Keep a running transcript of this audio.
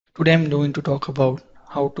Today I'm going to talk about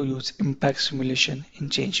how to use impact simulation in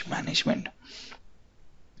change management.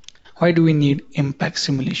 Why do we need impact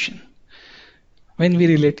simulation? When we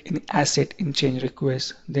relate an asset in change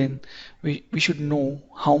request, then we should know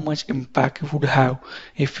how much impact it would have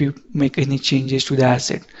if we make any changes to the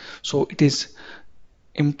asset. So it is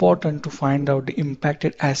important to find out the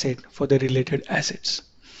impacted asset for the related assets.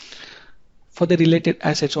 For the related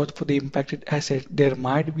assets or for the impacted asset, there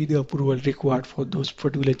might be the approval required for those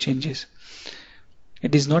particular changes.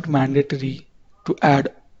 It is not mandatory to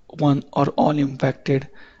add one or all impacted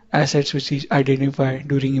assets which is identified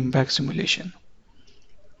during impact simulation.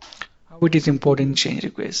 How it is important in change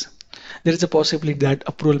requests. There is a possibility that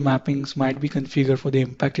approval mappings might be configured for the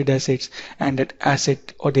impacted assets and that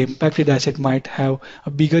asset or the impacted asset might have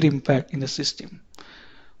a bigger impact in the system.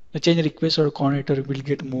 The change request or coordinator will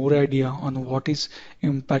get more idea on what is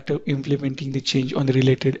impact of implementing the change on the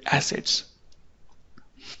related assets.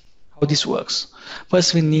 How this works.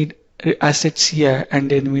 First, we need asset CI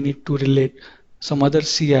and then we need to relate some other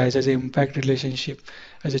CIs as an impact relationship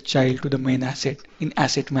as a child to the main asset in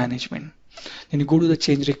asset management. Then you go to the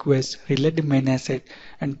change request, relate the main asset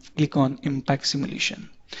and click on impact simulation.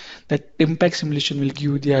 That impact simulation will give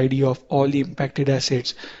you the idea of all the impacted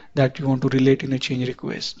assets that you want to relate in a change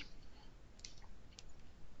request.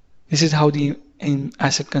 This is how the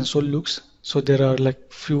asset console looks. So there are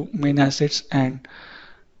like few main assets and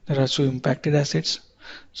there are also impacted assets.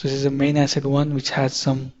 So this is the main asset one, which has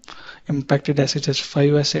some impacted assets as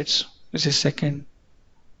 5 assets. This is second.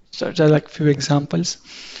 So there are like few examples.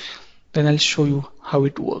 Then I'll show you how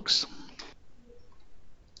it works.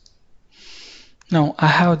 Now I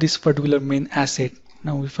have this particular main asset.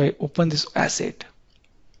 Now if I open this asset,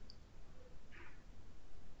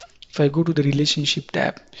 if I go to the relationship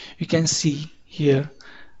tab, you can see here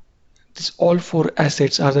this all 4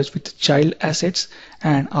 assets are with child assets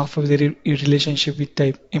and after the relationship with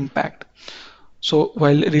type impact. So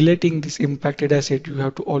while relating this impacted asset, you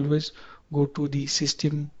have to always go to the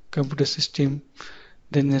system, computer system,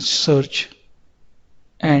 then search,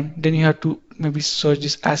 and then you have to maybe search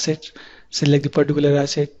this asset, select the particular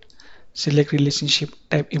asset, select relationship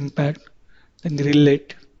type impact, then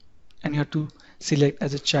relate, and you have to select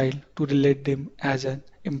as a child to relate them as an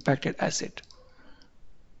impacted asset.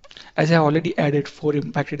 As I already added 4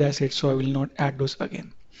 impacted assets, so I will not add those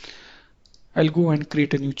again. I'll go and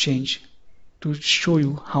create a new change to show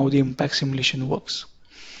you how the impact simulation works.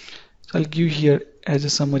 So I'll give here as a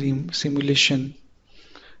summary simulation.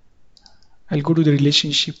 I'll go to the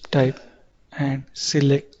relationship type and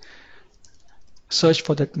select search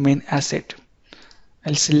for that main asset.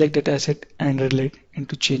 I'll select that asset and relate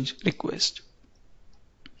into change request.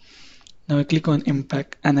 Now I click on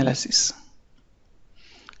impact analysis.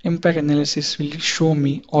 Impact analysis will show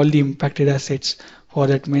me all the impacted assets for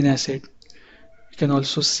that main asset. You can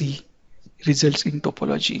also see results in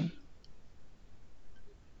topology.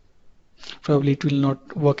 Probably it will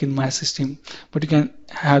not work in my system, but you can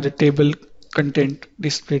have the table content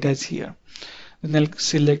displayed as here. Then I'll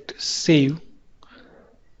select save.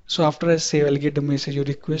 So after I save, I'll get the message your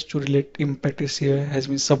request to relate impacted CI has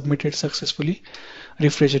been submitted successfully.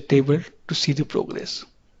 Refresh the table to see the progress.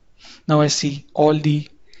 Now I see all the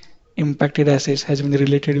impacted assets has been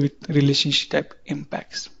related with relationship type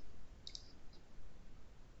impacts.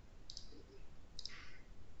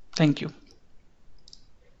 Thank you.